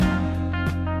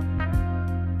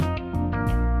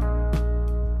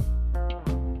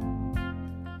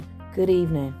Good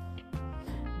evening.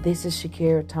 This is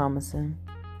Shakira Thomason.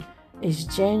 It's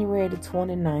January the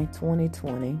 29th,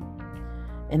 2020.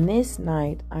 And this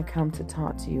night, I come to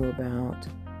talk to you about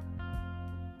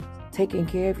taking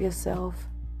care of yourself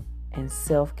and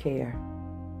self-care.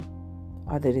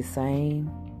 Are they the same?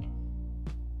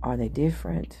 Are they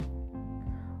different?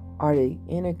 Are they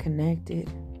interconnected?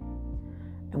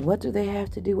 And what do they have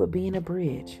to do with being a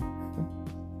bridge?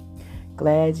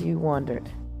 Glad you wondered.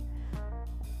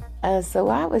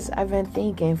 I've been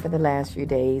thinking for the last few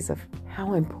days of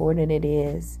how important it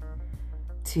is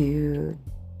to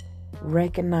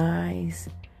recognize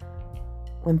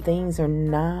when things are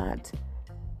not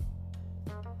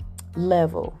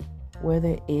level, whether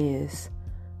it is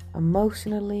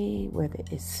emotionally, whether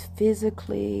it's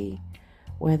physically,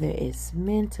 whether it's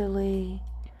mentally.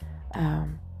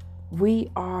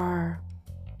 We are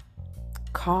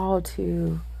called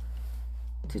to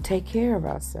take care of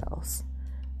ourselves.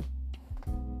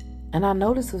 And I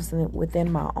noticed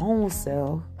within my own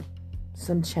self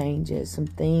some changes, some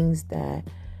things that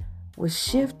was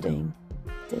shifting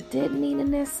that didn't need to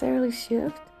necessarily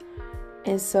shift.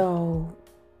 And so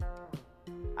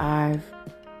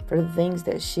for the things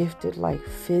that shifted, like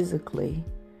physically,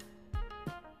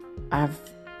 I've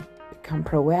become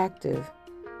proactive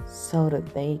so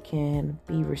that they can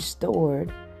be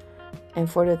restored.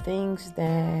 And for the things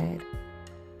that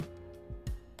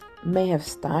may have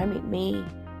stymied me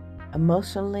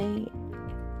emotionally,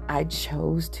 I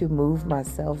chose to move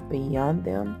myself beyond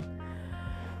them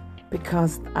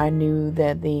because I knew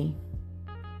that the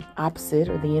opposite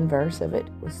or the inverse of it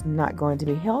was not going to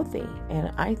be healthy.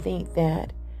 And I think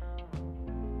that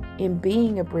in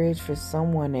being a bridge for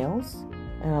someone else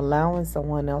and allowing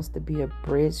someone else to be a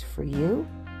bridge for you,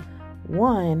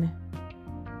 one,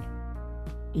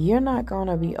 you're not going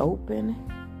to be open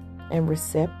and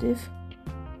receptive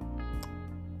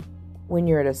when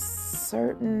you're at a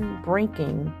certain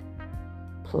breaking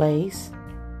place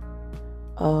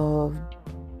of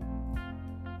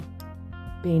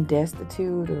being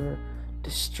destitute or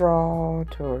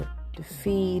distraught or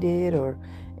defeated or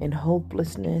in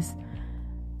hopelessness.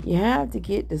 You have to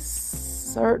get to a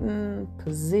certain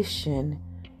position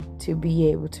to be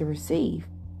able to receive.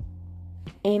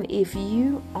 And if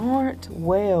you aren't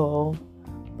well,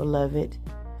 beloved,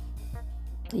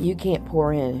 you can't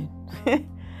pour in.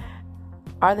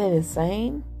 Are they the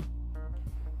same?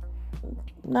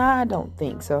 No, I don't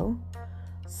think so.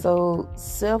 So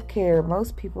self-care,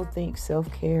 most people think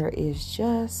self-care is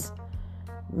just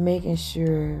making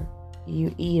sure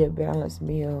you eat a balanced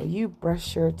meal, you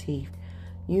brush your teeth,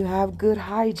 you have good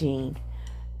hygiene,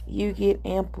 you get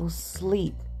ample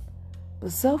sleep.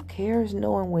 But self-care is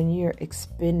knowing when you're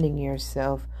expending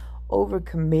yourself,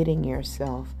 overcommitting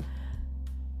yourself.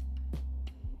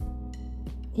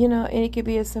 And it could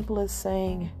be as simple as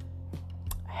saying,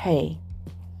 hey,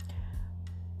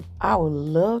 I would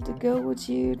love to go with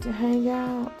you to hang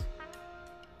out,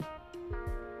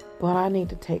 but I need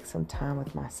to take some time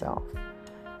with myself.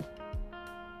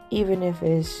 Even if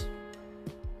it's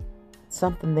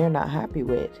something they're not happy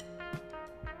with.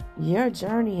 Your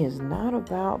journey is not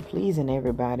about pleasing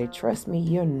everybody. Trust me,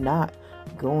 you're not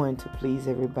going to please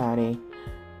everybody.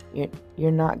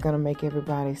 You're not going to make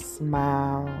everybody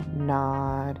smile,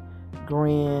 nod,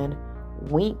 grin,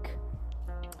 wink,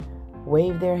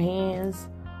 wave their hands,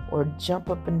 or jump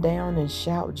up and down and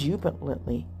shout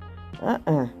jubilantly.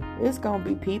 It's going to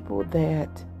be people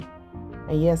that,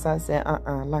 and yes, I said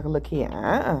like a little kid.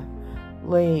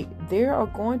 Like, there are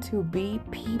going to be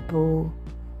people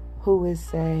who would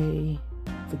say,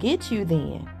 forget you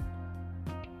then.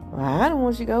 Well, I don't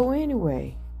want you to go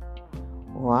anyway.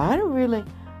 Well, I don't really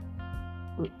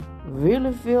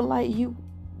feel like you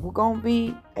were going to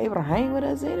be able to hang with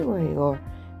us anyway. Or,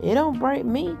 it don't break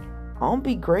me. I don't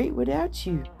be great without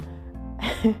you.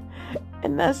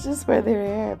 And that's just where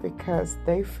they're at, because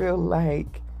they feel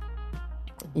like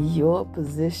your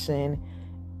position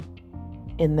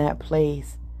in that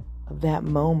place of that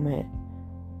moment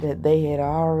that they had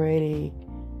already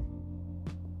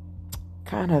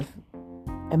kind of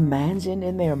imagined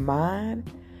in their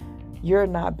mind, you're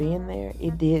not being there.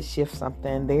 It did shift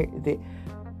something.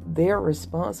 Their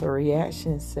response or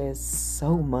reaction says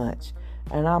so much.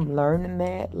 And I'm learning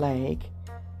that, like,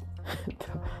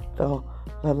 the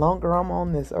longer I'm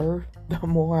on this earth, the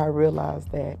more I realize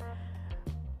that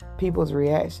people's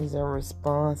reactions and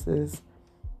responses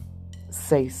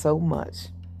say so much,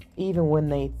 even when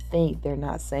they think they're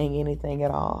not saying anything at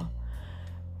all.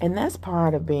 And that's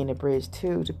part of being a bridge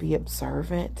too, to be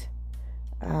observant.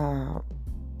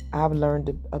 I've learned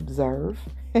to observe,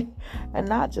 and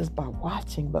not just by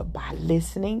watching, but by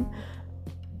listening.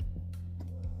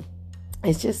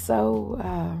 It's just so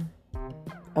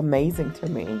amazing to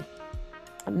me.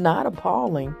 Not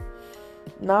appalling.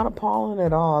 Not appalling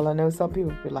at all. I know some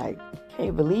people be like,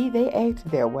 can't believe they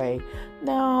acted that way.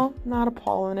 No, not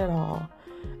appalling at all.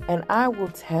 And I will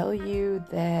tell you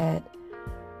that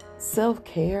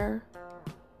self-care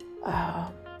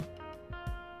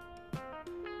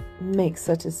makes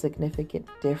such a significant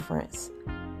difference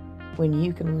when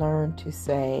you can learn to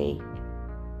say,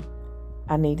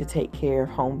 I need to take care of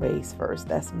home base first.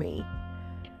 That's me.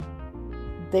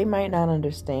 They might not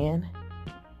understand,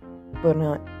 but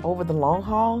over the long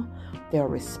haul, they'll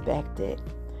respect it.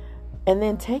 And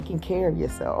then taking care of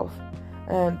yourself.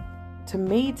 And to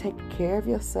me, taking care of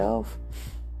yourself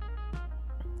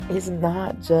is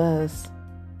not just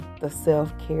the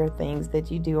self-care things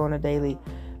that you do on a daily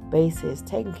basis.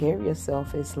 Taking care of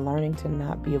yourself is learning to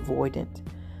not be avoidant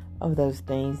of those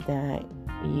things that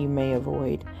you may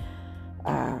avoid.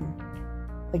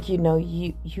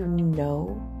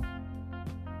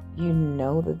 You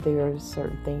know that there are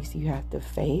certain things you have to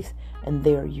face, and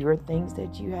there are your things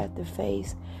that you have to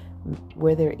face,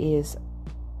 where there is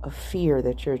a fear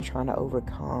that you're trying to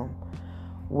overcome,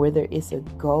 where there is a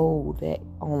goal that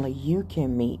only you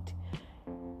can meet.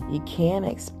 You can't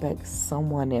expect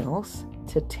someone else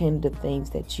to tend to things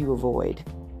that you avoid.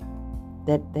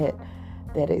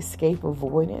 That escape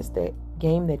avoidance, that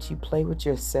game that you play with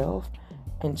yourself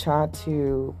and try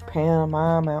to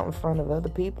pantomime out in front of other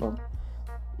people,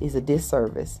 is a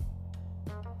disservice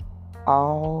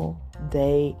all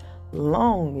day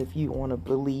long. If you want to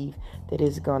believe that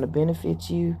it's going to benefit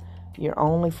you, you're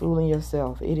only fooling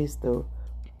yourself. It is the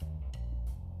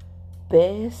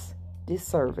best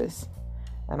disservice,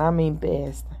 and I mean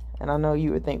best, and I know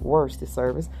you would think worst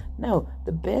disservice. No,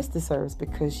 the best disservice,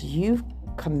 because you've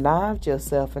connived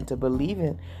yourself into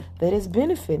believing that it's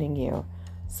benefiting you.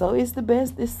 So it's the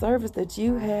best disservice that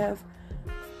you have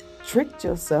tricked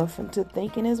yourself into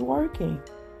thinking is working.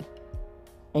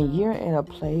 And you're in a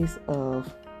place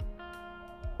of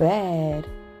bad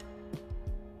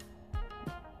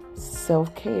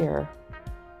self-care.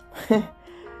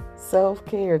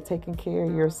 Self-care, taking care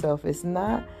of yourself. It's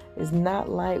not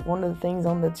like one of the things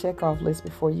on the checkoff list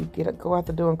before you go out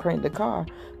the door and crank the car.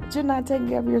 But you're not taking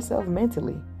care of yourself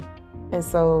mentally. And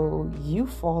so you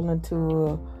fall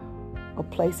into a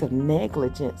place of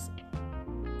negligence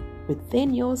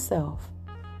within yourself,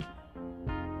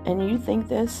 and you think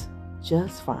that's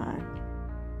just fine.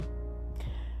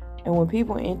 And when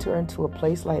people enter into a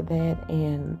place like that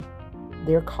and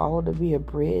they're called to be a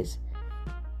bridge,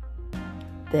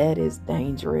 that is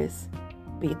dangerous,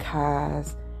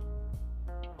 because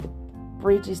the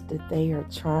bridges that they are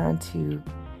trying to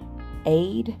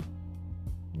aid,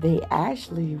 they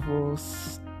actually will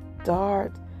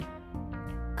start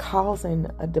causing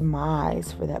a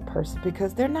demise for that person,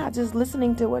 because they're not just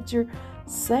listening to what you're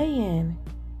saying.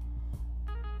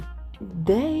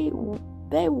 They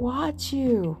watch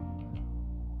you.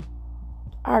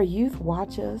 Our youth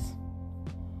watch us.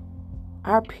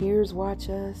 Our peers watch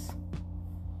us.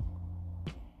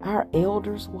 Our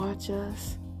elders watch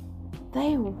us.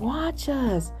 They watch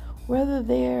us, whether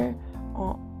they're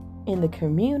in the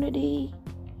community,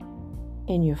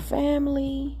 in your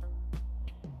family.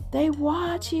 They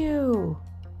watch you.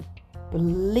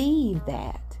 Believe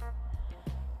that.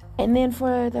 And then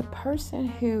for the person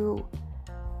who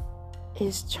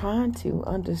is trying to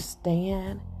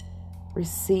understand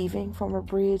receiving from a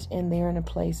bridge, and they're in a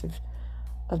place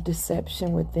of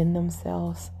deception within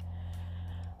themselves,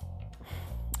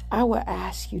 I would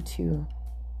ask you to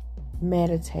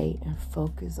meditate and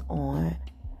focus on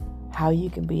how you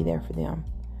can be there for them.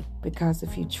 Because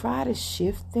if you try to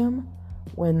shift them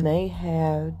when they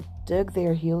have dug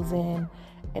their heels in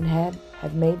and have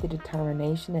made the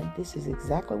determination that this is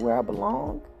exactly where I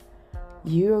belong,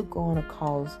 you're going to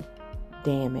cause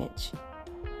damage.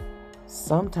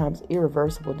 Sometimes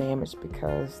irreversible damage,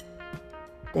 because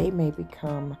they may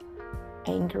become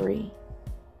angry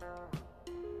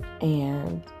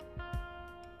and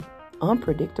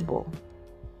unpredictable.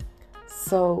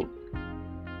 So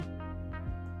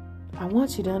I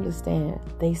want you to understand,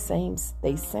 they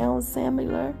sound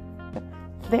similar.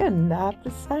 They're not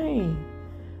the same.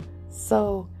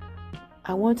 So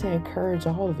I want to encourage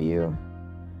all of you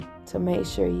to make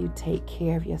sure you take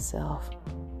care of yourself.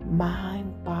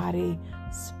 Mind, body,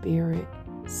 spirit,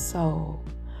 soul.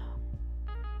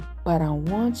 But I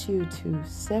want you to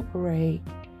separate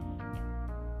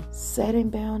setting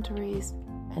boundaries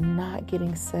and not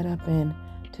getting set up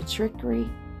into trickery.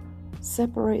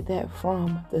 Separate that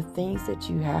from the things that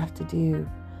you have to do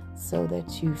so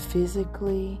that you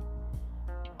physically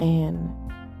and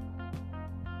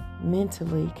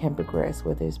mentally can progress,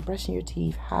 whether it's brushing your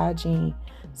teeth, hygiene.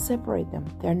 Separate them.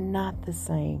 They're not the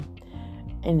same.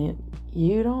 And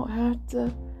you don't have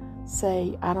to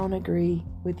say, I don't agree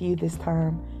with you this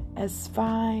time. That's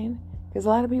fine. Because a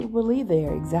lot of people believe they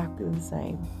are exactly the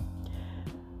same.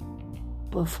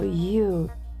 But for you,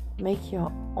 make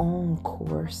your own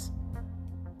course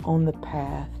on the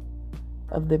path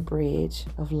of the bridge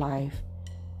of life.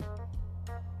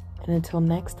 And until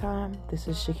next time, this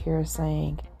is Shakira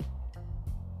saying,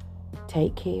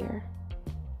 take care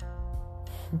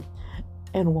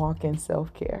and walk in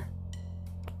self-care.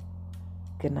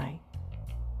 Good night.